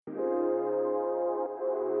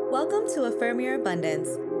Welcome to Affirm Your Abundance,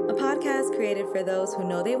 a podcast created for those who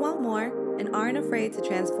know they want more and aren't afraid to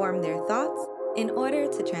transform their thoughts in order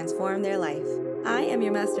to transform their life. I am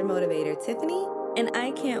your master motivator, Tiffany, and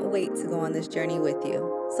I can't wait to go on this journey with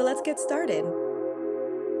you. So let's get started.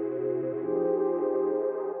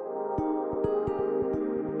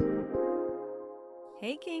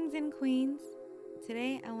 Hey kings and queens.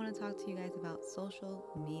 Today I want to talk to you guys about social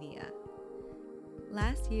media.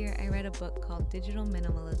 Last year, I read a book called Digital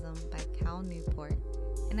Minimalism by Cal Newport,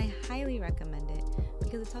 and I highly recommend it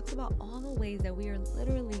because it talks about all the ways that we are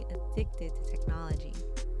literally addicted to technology.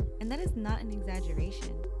 And that is not an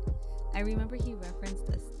exaggeration. I remember he referenced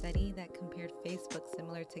a study that compared Facebook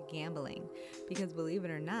similar to gambling, because believe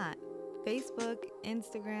it or not, Facebook,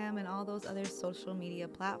 Instagram, and all those other social media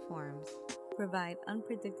platforms provide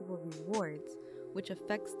unpredictable rewards, which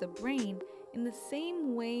affects the brain in the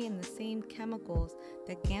same way and the same chemicals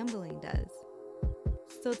that gambling does.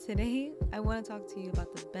 So today, I want to talk to you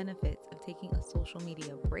about the benefits of taking a social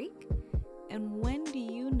media break, and when do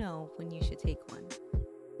you know when you should take one?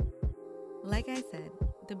 Like I said,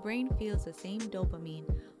 the brain feels the same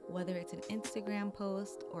dopamine whether it's an Instagram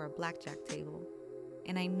post or a blackjack table.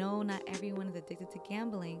 And I know not everyone is addicted to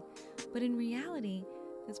gambling, but in reality,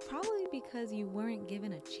 that's probably because you weren't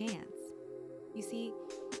given a chance. You see,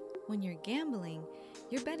 when you're gambling,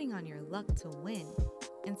 you're betting on your luck to win.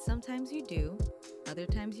 And sometimes you do, other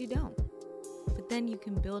times you don't. But then you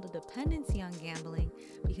can build a dependency on gambling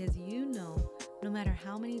because you know no matter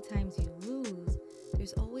how many times you lose,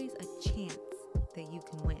 there's always a chance that you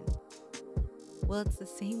can win. Well, it's the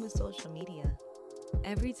same with social media.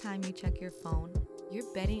 Every time you check your phone,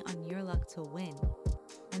 you're betting on your luck to win.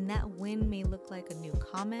 And that win may look like a new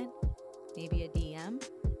comment, maybe a DM.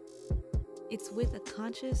 It's with a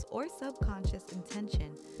conscious or subconscious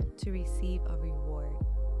intention to receive a reward.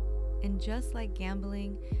 And just like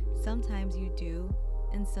gambling, sometimes you do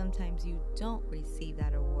and sometimes you don't receive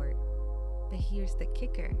that reward. But here's the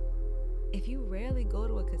kicker. If you rarely go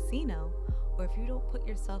to a casino, or if you don't put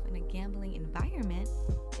yourself in a gambling environment,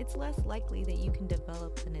 it's less likely that you can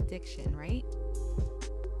develop an addiction, right?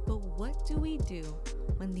 But what do we do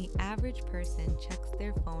when the average person checks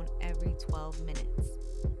their phone every 12 minutes?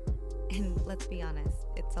 And let's be honest,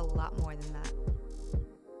 it's a lot more than that.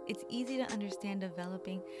 It's easy to understand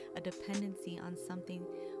developing a dependency on something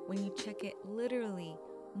when you check it literally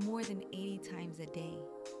more than 80 times a day.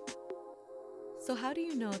 So how do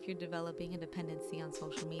you know if you're developing a dependency on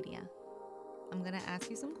social media? I'm going to ask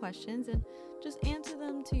you some questions and just answer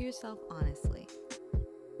them to yourself honestly.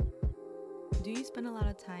 Do you spend a lot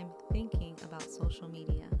of time thinking about social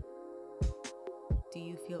media? Do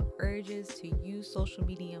you feel urges to use social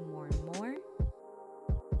media more and more?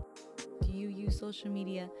 Do you use social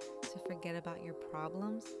media to forget about your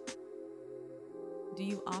problems? Do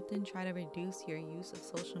you often try to reduce your use of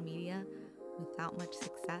social media without much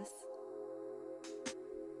success?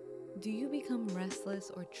 Do you become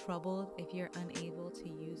restless or troubled if you're unable to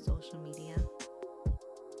use social media?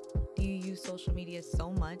 Do you use social media so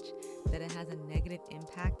much that it has a negative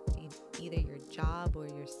impact in either your job or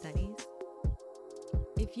your studies?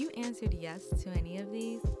 If you answered yes to any of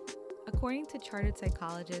these, according to chartered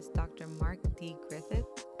psychologist Dr. Mark D. Griffith,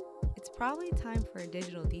 it's probably time for a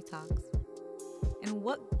digital detox. And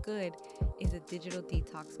what good is a digital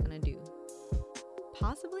detox going to do?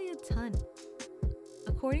 Possibly a ton.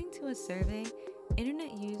 According to a survey,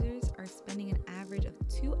 internet users are spending an average of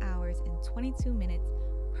 2 hours and 22 minutes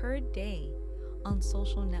per day on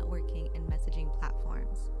social networking and messaging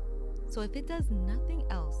platforms. So if it does nothing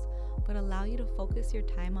else but allow you to focus your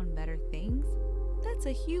time on better things, that's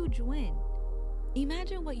a huge win.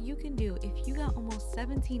 Imagine what you can do if you got almost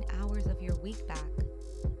 17 hours of your week back.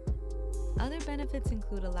 Other benefits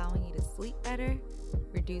include allowing you to sleep better,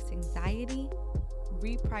 reduce anxiety,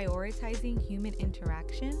 reprioritizing human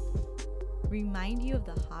interaction, remind you of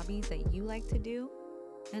the hobbies that you like to do,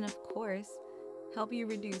 and of course, help you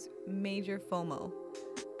reduce major FOMO,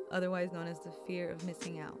 otherwise known as the fear of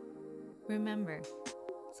missing out. Remember,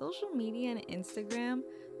 social media and Instagram,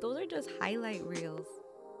 those are just highlight reels.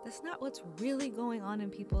 That's not what's really going on in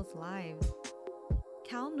people's lives.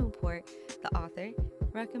 Cal Newport, the author,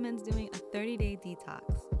 recommends doing a 30-day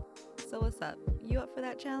detox. So what's up? You up for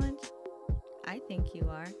that challenge? I think you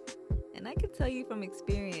are. And I can tell you from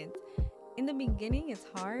experience, in the beginning it's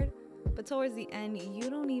hard, but towards the end, you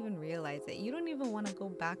don't even realize it. You don't even want to go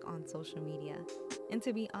back on social media. And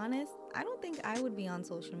to be honest, I don't think I would be on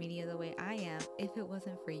social media the way I am if it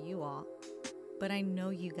wasn't for you all. But I know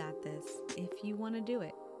you got this if you want to do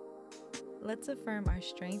it. Let's affirm our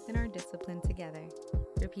strength and our discipline together.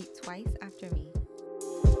 Repeat twice after me.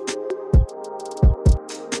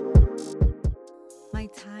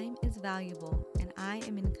 valuable, and I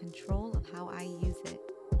am in control of how I use it.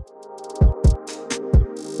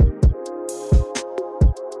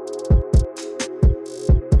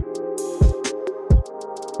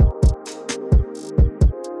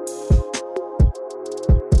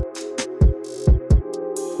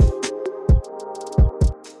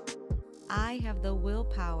 I have the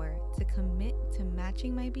willpower to commit to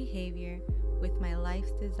matching my behavior with my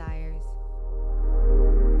life's desires.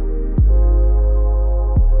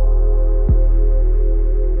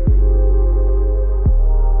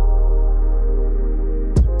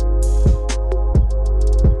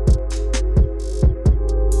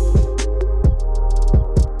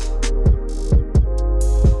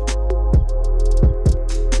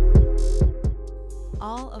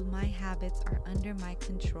 All of my habits are under my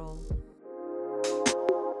control.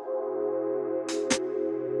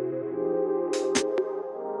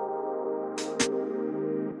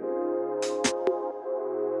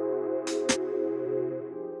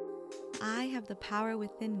 I have the power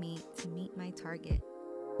within me to meet my target.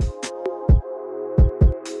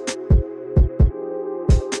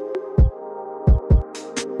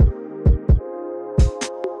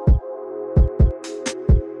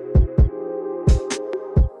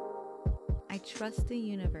 I trust the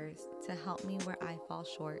universe to help me where I fall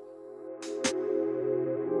short.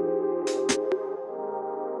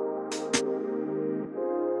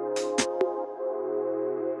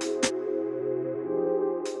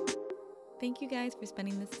 Thank you guys for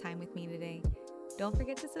spending this time with me today. Don't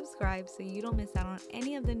forget to subscribe so you don't miss out on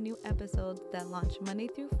any of the new episodes that launch Monday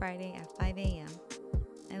through Friday at 5 a.m.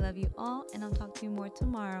 I love you all, and I'll talk to you more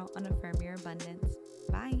tomorrow on Affirm Your Abundance.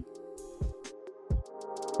 Bye.